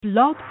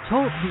Blog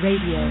Talk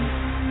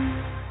Radio.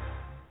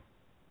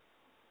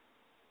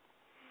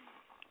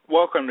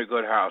 Welcome to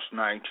Good House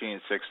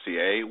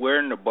 1968. We're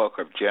in the book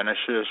of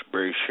Genesis,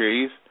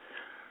 Bereshith,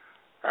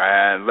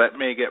 and let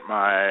me get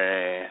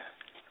my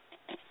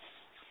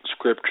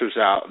scriptures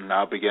out and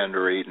I'll begin to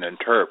read and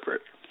interpret.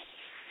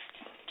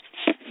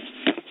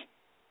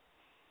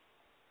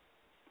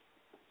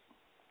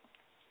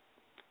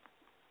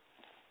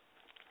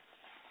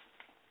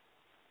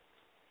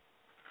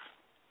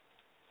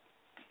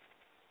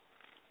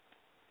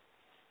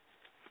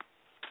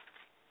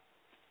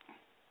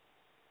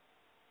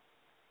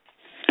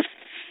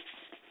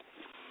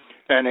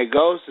 And it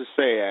goes to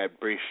say at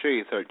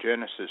Bereshith, or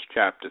Genesis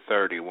chapter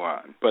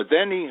 31, but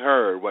then he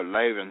heard what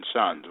Laban's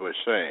sons were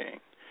saying.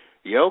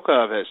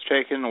 Yaakov has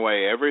taken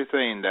away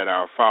everything that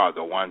our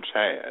father once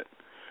had.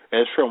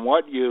 It's from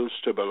what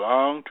used to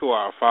belong to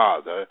our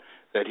father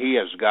that he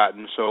has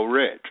gotten so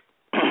rich.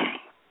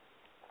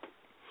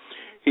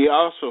 He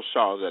also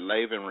saw that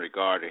Laban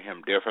regarded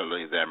him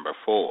differently than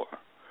before.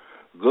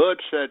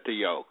 Good said to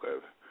Yaakov,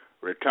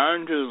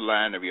 return to the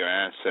land of your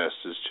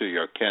ancestors, to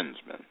your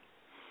kinsmen.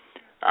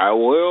 I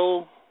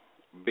will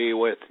be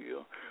with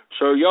you.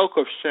 So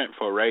Yaakov sent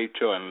for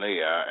Rachel and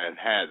Leah and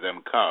had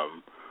them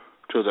come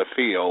to the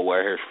field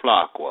where his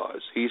flock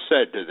was. He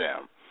said to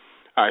them,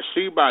 I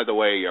see by the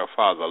way your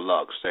father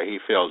looks that he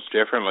feels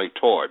differently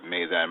toward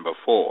me than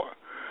before.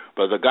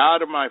 But the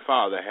God of my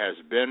father has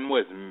been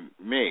with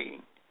me.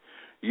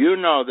 You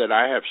know that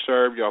I have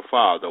served your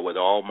father with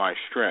all my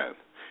strength,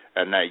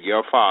 and that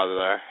your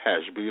father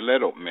has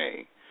belittled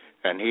me,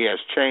 and he has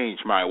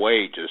changed my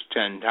wages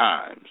 10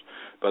 times.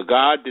 But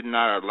God did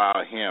not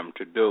allow him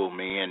to do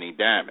me any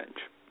damage.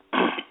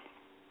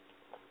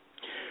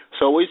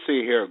 So we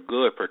see here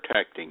good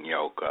protecting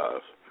Yaakov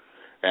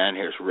and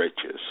his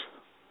riches,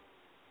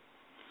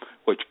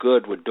 which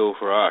good would do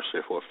for us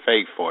if we're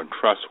faithful and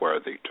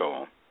trustworthy to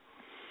him.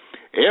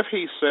 If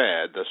he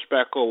said, the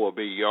speckle will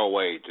be your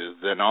wages,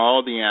 then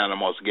all the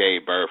animals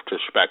gave birth to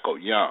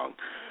speckled young.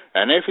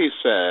 And if he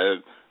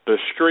said, the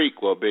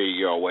streak will be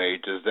your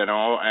wages, then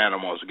all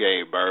animals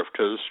gave birth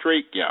to the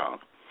streak young.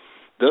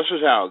 This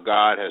is how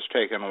God has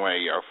taken away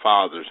your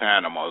father's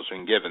animals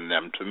and given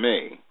them to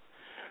me.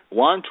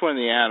 Once when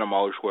the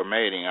animals were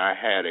mating, I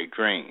had a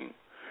dream.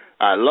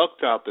 I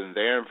looked up, and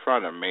there in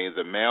front of me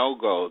the male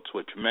goats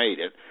which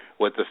mated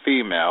with the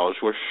females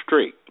were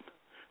streaked,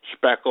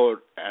 speckled,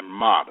 and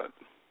mottled.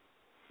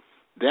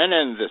 Then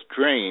in this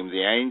dream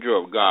the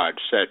angel of God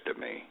said to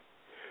me,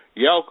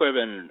 Yaakov,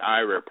 and I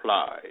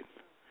replied,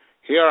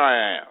 here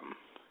I am.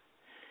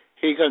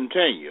 He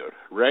continued,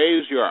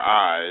 raise your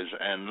eyes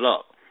and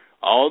look.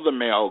 All the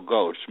male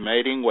goats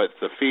mating with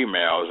the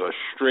females are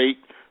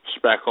streaked,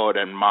 speckled,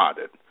 and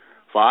mottled.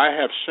 For I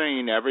have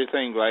seen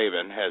everything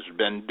Laban has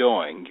been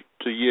doing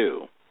to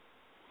you.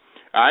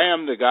 I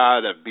am the God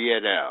of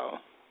Bethel,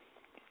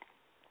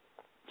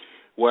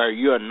 where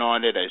you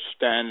anointed a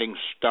standing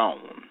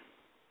stone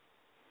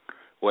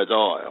with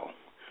oil,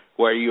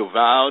 where you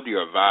vowed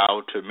your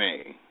vow to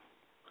me.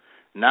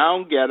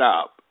 Now get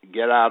up,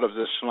 get out of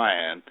this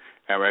land,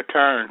 and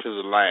return to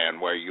the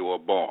land where you were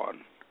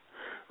born.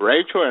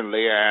 Rachel and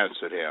Leah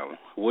answered him,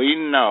 we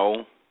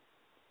no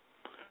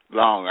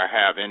longer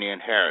have any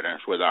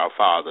inheritance with our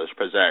father's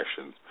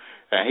possessions,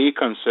 and he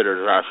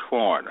considers us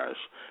foreigners,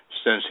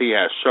 since he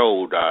has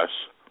sold us.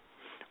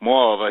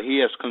 Moreover, he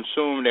has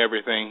consumed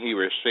everything he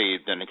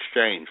received in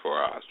exchange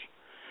for us.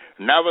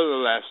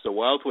 Nevertheless, the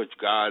wealth which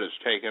God has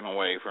taken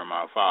away from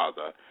our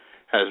father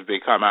has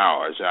become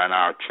ours and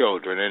our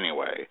children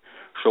anyway.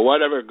 So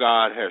whatever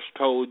God has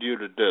told you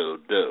to do,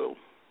 do.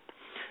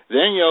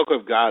 Then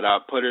Yaakov got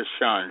up, put his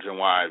sons and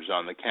wives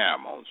on the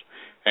camels,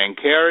 and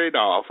carried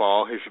off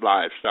all his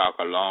livestock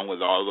along with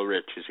all the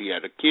riches he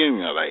had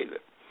accumulated,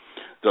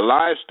 the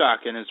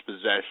livestock in his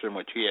possession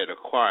which he had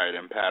acquired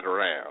in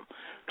Padan-aram,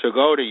 to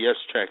go to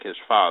Yitzchak his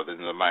father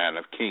in the land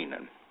of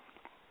Canaan.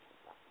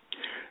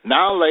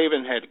 Now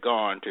Laban had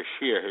gone to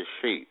shear his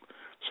sheep,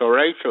 so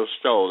Rachel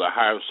stole the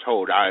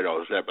household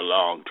idols that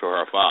belonged to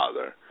her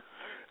father.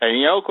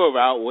 And Yaakov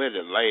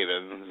outwitted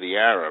Laban the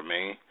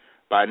Aramean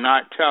by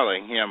not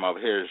telling him of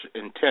his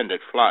intended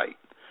flight.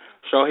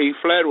 So he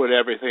fled with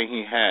everything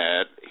he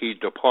had, he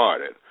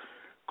departed,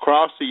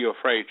 crossed the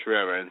Euphrates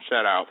River, and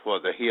set out for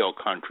the hill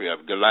country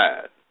of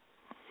Gilead.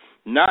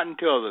 Not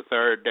until the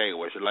third day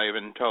was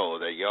Laban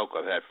told that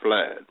Yaakov had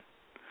fled.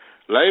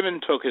 Laban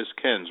took his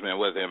kinsmen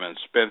with him and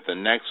spent the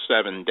next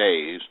 7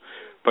 days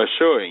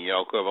pursuing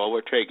Yaakov,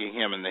 overtaking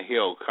him in the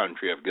hill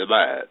country of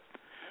Gilead.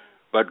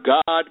 But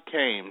God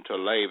came to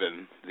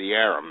Laban the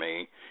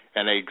Aramean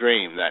in a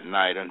dream that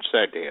night and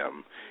said to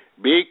him,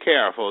 be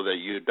careful that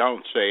you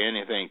don't say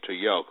anything to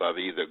Yaakov,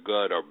 either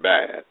good or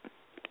bad.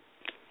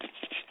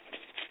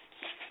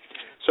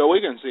 So we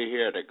can see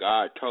here that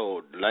God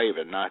told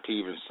Laban not to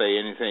even say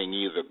anything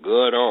either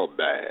good or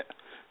bad.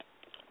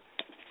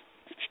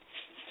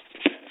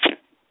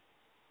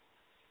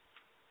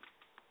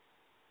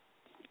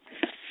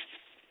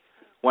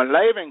 When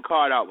Laban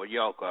caught up with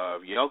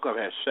Yaakov, Yaakov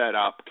had set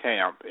up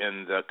camp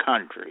in the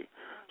country.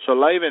 So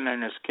Laban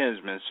and his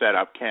kinsmen set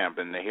up camp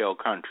in the hill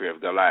country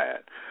of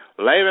Gilead.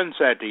 Laban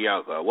said to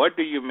Yaakov, "What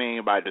do you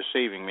mean by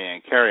deceiving me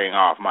and carrying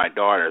off my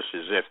daughters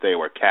as if they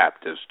were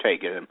captives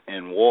taken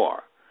in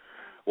war?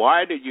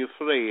 Why did you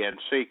flee in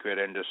secret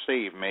and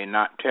deceive me,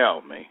 not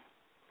tell me?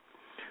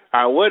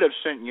 I would have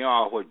sent you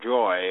off with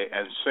joy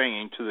and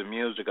singing to the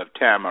music of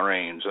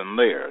tamarines and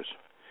lyres.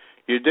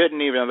 You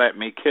didn't even let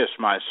me kiss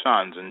my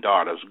sons and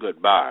daughters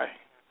goodbye.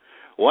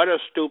 What a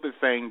stupid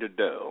thing to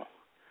do.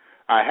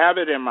 I have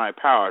it in my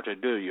power to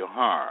do you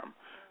harm,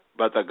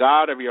 but the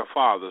God of your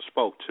father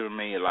spoke to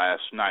me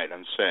last night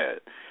and said,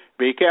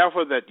 be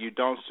careful that you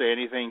don't say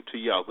anything to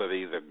Yaakov,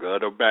 either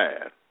good or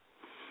bad.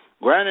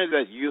 Granted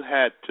that you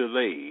had to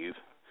leave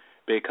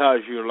because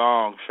you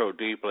longed so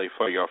deeply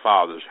for your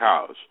father's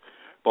house,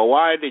 but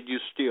why did you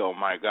steal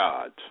my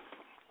gods?"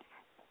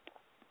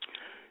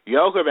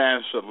 Yaakov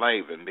answered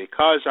Laban,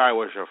 "Because I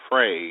was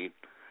afraid,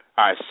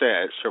 I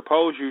said,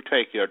 suppose you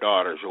take your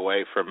daughters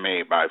away from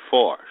me by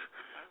force.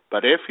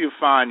 But if you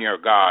find your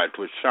gods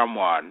with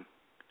someone,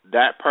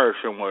 that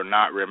person will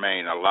not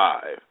remain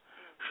alive.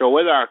 So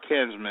with our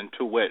kinsmen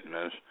to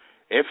witness,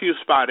 if you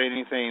spot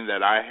anything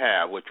that I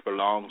have which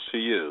belongs to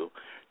you,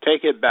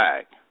 take it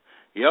back."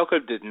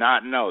 Yaakov did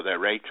not know that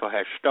Rachel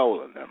had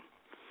stolen them.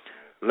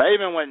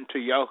 Laban went into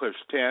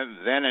Yaakov's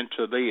tent, then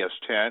into Leah's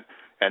tent,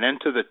 and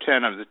into the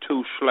tent of the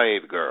two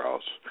slave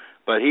girls,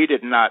 but he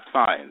did not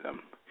find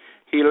them.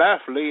 He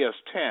left Leah's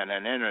tent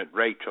and entered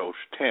Rachel's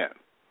tent.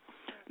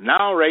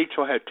 Now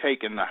Rachel had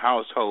taken the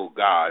household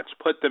gods,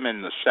 put them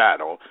in the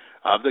saddle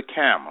of the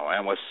camel,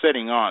 and was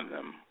sitting on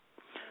them.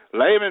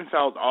 Laban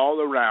felt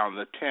all around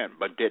the tent,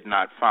 but did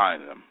not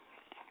find them.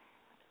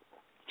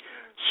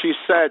 She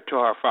said to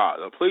her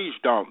father, "Please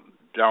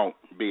don't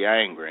be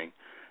angry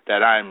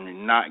that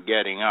I'm not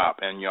getting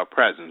up in your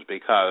presence,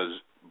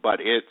 but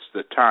it's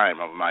the time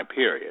of my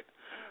period."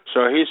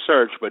 So he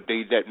searched, but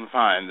he didn't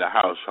find the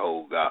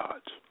household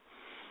gods.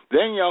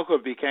 Then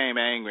Yaakov became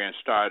angry and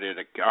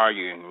started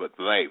arguing with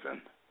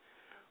Laban.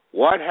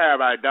 "What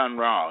have I done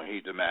wrong?" he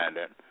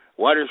demanded.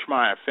 "What is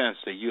my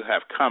offense that you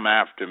have come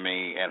after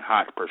me in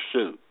hot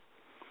pursuit?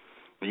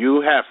 You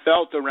have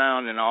felt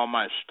around in all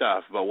my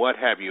stuff, but what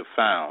have you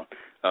found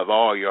of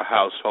all your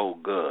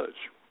household goods?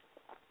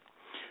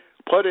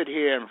 Put it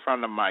here in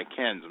front of my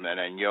kinsmen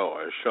and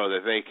yours, so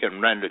that they can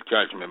render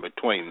judgment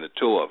between the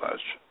two of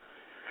us.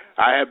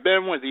 I have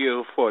been with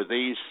you for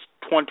these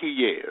 20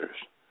 years.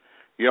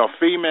 Your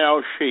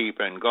female sheep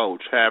and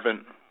goats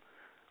haven't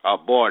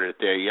aborted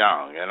their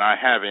young, and I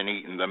haven't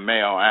eaten the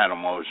male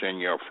animals in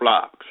your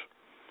flocks.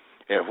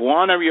 If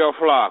one of your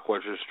flock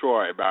was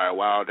destroyed by a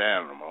wild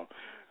animal,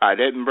 I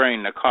didn't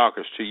bring the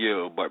carcass to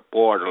you, but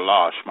bore the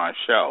loss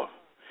myself.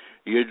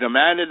 You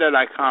demanded that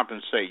I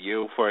compensate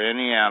you for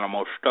any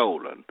animal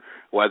stolen,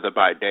 whether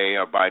by day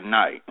or by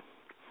night.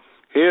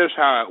 Here's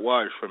how it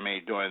was for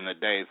me during the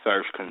day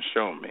thirst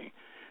consumed me,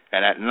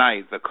 and at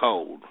night the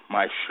cold.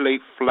 My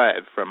sleep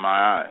fled from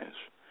my eyes.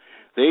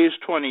 These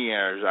 20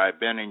 years I've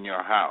been in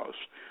your house.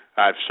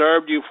 I've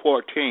served you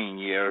 14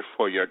 years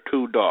for your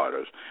 2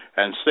 daughters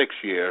and 6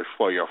 years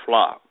for your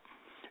flock.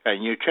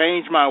 And you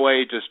changed my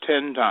wages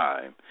 10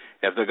 times.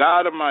 If the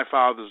God of my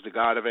fathers, the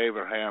God of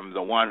Abraham,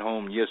 the one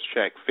whom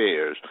Yitzchak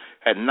fears,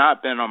 had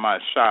not been on my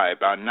side,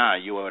 by now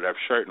you would have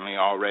certainly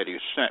already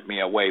sent me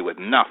away with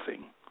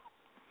nothing.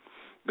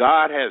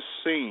 God has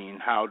seen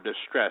how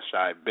distressed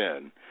I've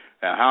been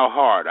and how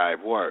hard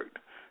I've worked.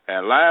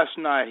 And last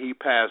night he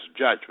passed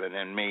judgment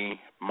in me,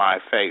 my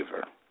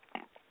favor."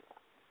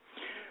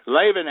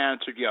 Laban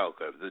answered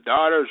Yaakov, "The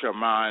daughters are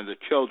mine, the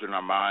children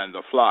are mine,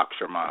 the flocks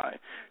are mine,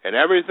 and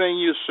everything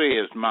you see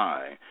is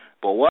mine.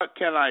 But what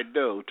can I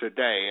do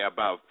today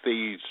about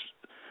these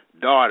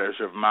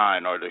daughters of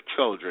mine or the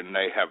children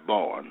they have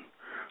borne?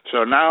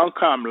 So now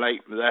come,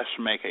 let's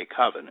make a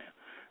covenant,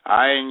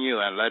 I and you,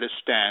 and let it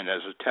stand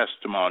as a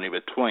testimony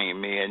between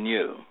me and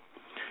you."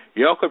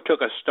 Yaakov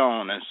took a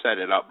stone and set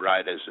it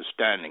upright as a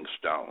standing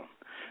stone.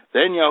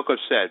 Then Yaakov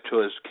said to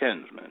his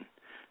kinsmen,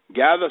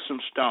 "Gather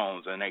some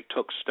stones," and they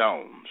took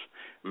stones,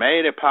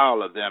 made a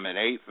pile of them, and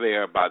ate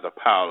there by the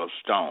pile of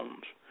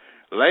stones.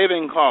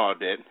 Laban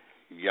called it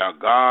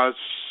Yagad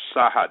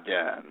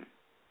Sahadan,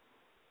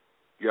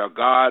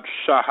 Yagad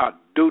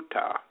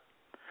Sahaduta,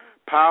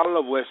 pile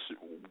of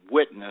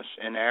witness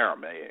in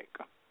Aramaic,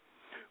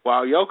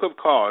 while Yaakov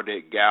called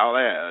it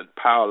Galeed,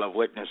 pile of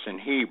witness in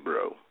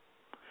Hebrew.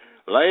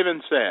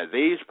 Laban said,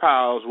 "These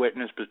piles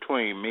witness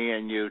between me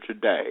and you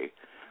today.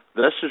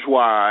 This is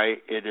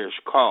why it is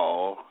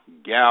called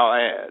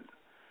Galeed,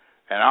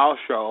 and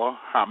also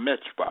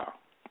Hamitzvah,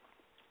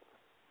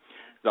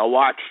 the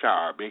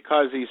watchtower,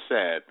 because he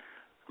said,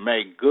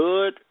 may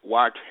good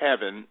watch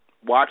heaven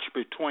watch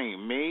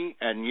between me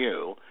and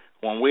you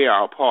when we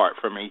are apart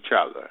from each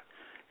other.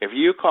 If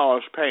you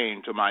cause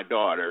pain to my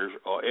daughters,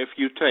 or if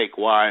you take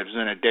wives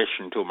in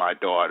addition to my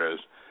daughters,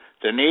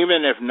 then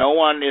even if no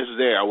one is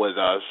there with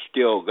us,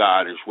 still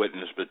God is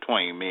witness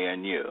between me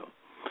and you."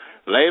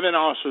 Laban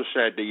also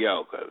said to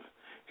Yaakov,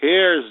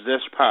 "Here is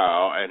this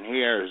pile, and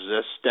here is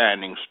this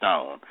standing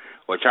stone,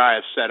 which I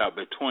have set up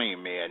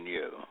between me and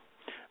you.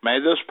 May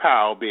this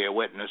pile be a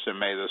witness, and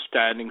may the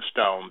standing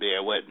stone be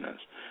a witness,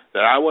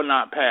 that I will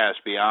not pass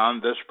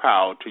beyond this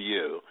pile to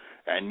you,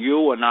 and you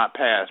will not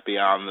pass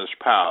beyond this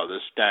pile,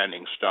 this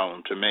standing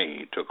stone to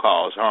me, to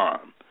cause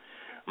harm.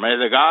 May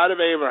the God of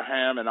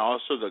Abraham and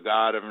also the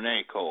God of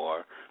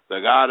Nahor,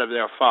 the God of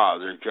their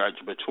father,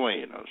 judge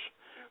between us.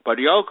 But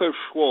Jacob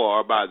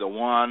swore by the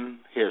one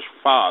his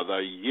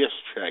father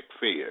Yitzchak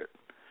feared.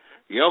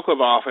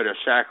 Jacob offered a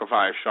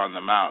sacrifice on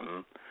the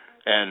mountain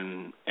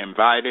and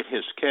invited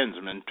his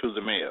kinsmen to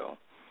the meal.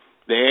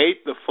 They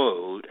ate the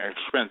food and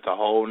spent the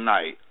whole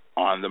night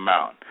on the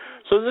mountain.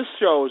 So this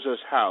shows us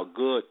how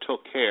God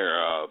took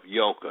care of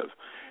Jacob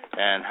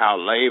and how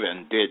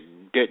Laban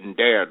didn't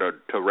dare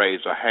to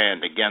raise a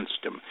hand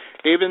against him,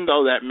 even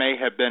though that may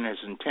have been his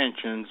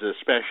intentions,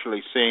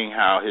 especially seeing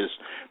how his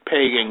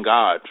pagan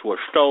gods were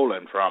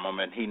stolen from him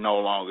and he no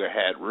longer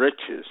had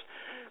riches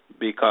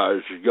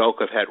because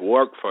Jacob had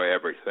worked for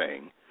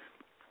everything.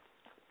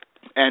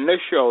 And this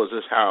shows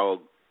us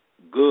how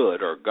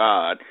good or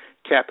God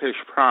kept his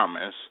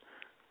promise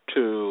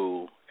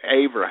to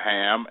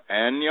Abraham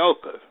and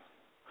Jacob.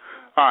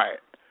 All right.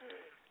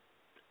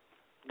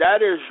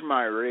 That is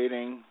my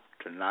reading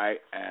tonight,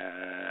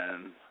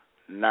 and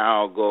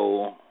now I'll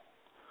go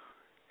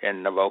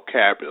in the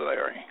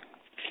vocabulary.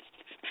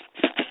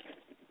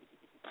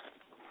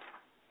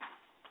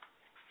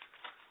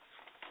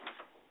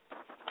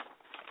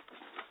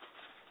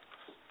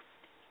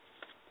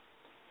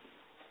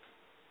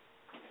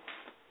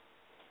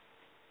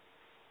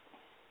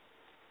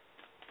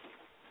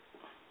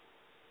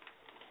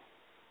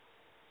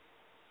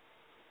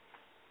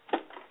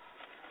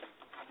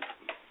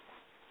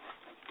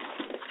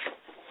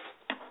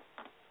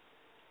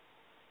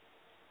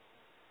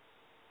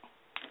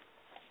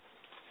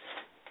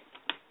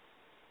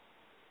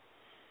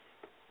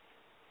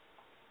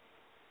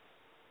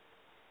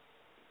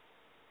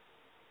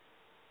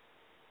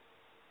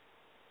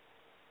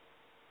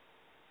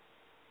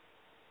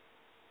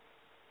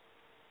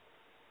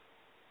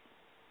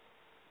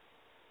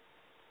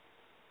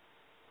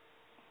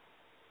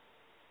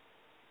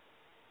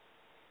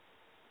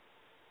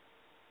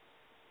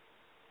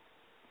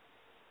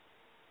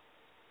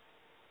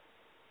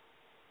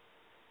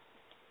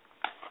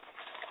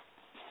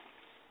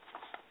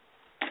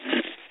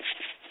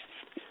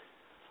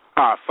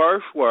 Our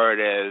first word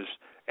is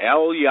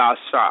El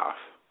Yasaf.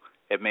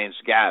 It means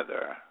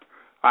gather.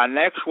 Our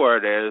next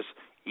word is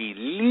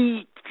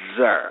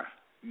Eliezer,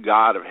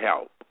 God of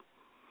help.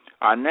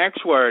 Our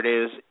next word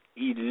is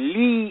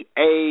Elienai.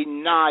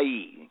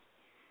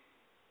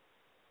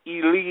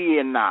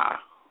 Elienai.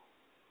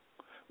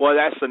 Well,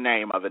 that's the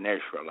name of an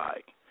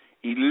Israelite.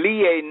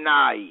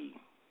 Elienai.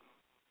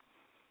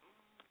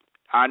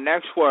 Our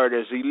next word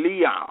is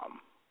Eliam,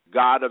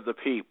 God of the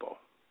people.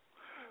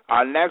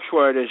 Our next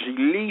word is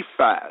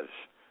Eliphaz,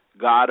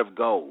 God of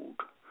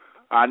gold.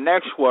 Our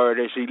next word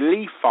is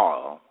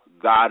Eliphal,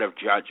 God of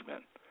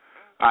judgment.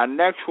 Our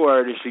next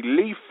word is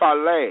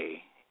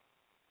Eliphale,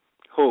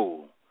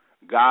 who?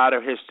 God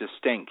of his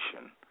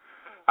distinction.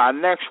 Our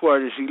next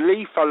word is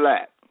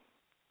Eliphalet,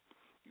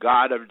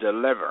 God of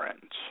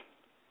deliverance.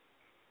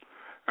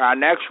 Our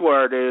next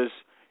word is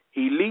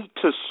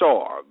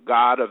Elitasor,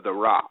 God of the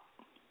rock.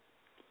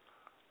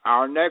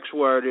 Our next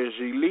word is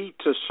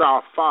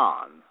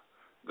Elitasaphan,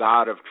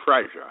 God of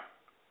treasure.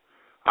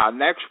 Our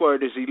next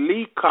word is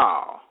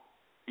Elikal,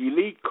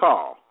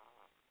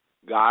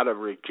 God of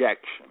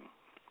rejection.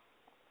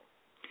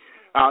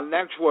 Our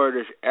next word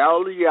is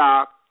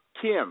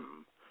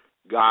Eliakim,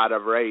 God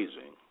of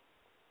raising.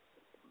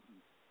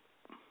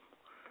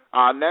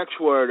 Our next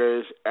word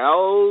is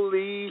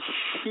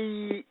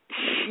Elisheba,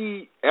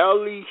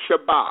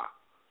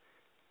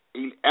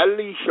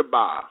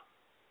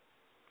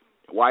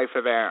 wife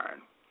of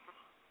Aaron,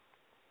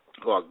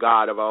 or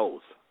God of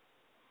oath.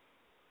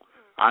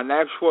 Our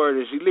next word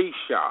is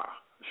Elisha,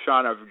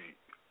 son of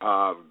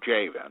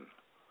Javan.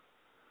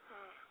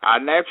 Our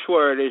next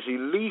word is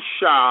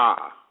Elisha,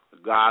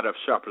 God of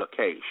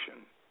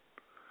supplication.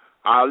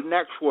 Our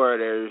next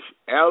word is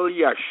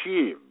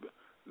Eliashib,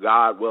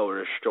 God will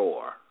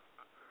restore.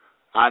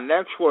 Our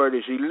next word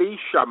is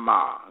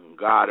Elishama,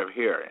 God of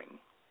hearing.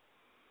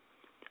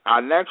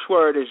 Our next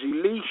word is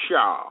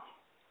Elisha,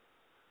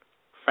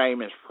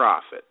 famous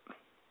prophet.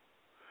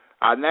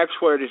 Our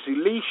next word is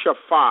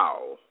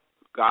Elishaphat,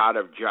 God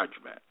of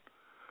judgment.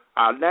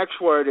 Our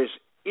next word is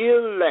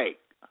Elek,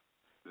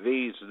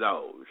 these,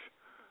 those.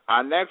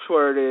 Our next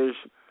word is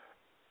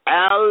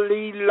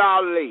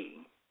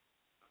Alilahi,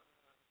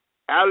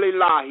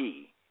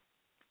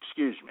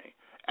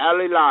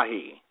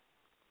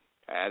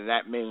 and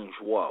that means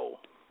woe.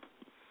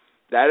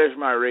 That is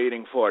my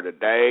reading for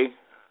today.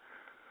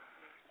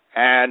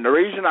 And the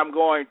reason I'm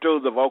going through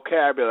the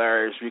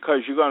vocabulary is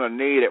because you're going to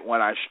need it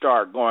when I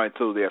start going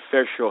through the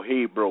official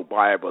Hebrew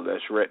Bible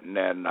that's written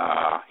in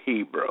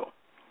Hebrew.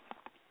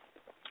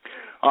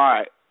 All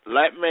right,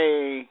 let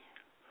me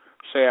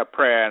say a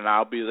prayer and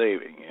I'll be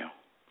leaving you.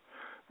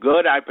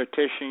 Good, I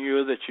petition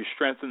you that you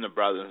strengthen the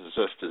brothers and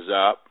sisters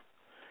up.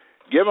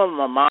 Give them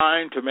a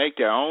mind to make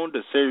their own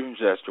decisions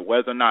as to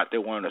whether or not they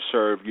want to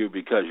serve you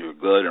because you're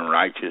good and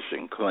righteous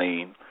and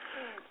clean,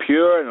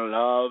 pure in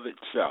love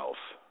itself.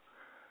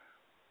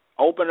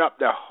 Open up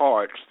their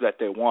hearts that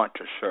they want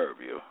to serve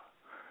you.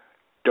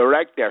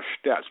 Direct their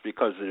steps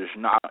because it is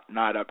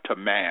not up to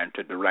man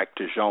to direct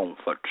his own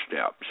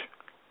footsteps.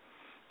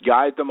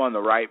 Guide them on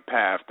the right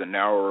path, the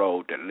narrow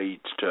road that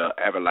leads to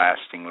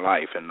everlasting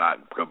life, and not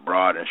the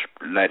broad and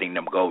letting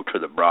them go to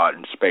the broad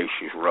and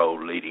spacious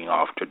road leading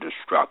off to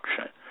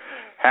destruction.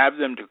 Have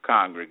them to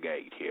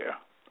congregate here.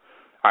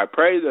 I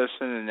pray this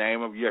in the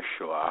name of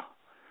Yeshua.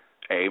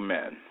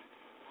 Amen.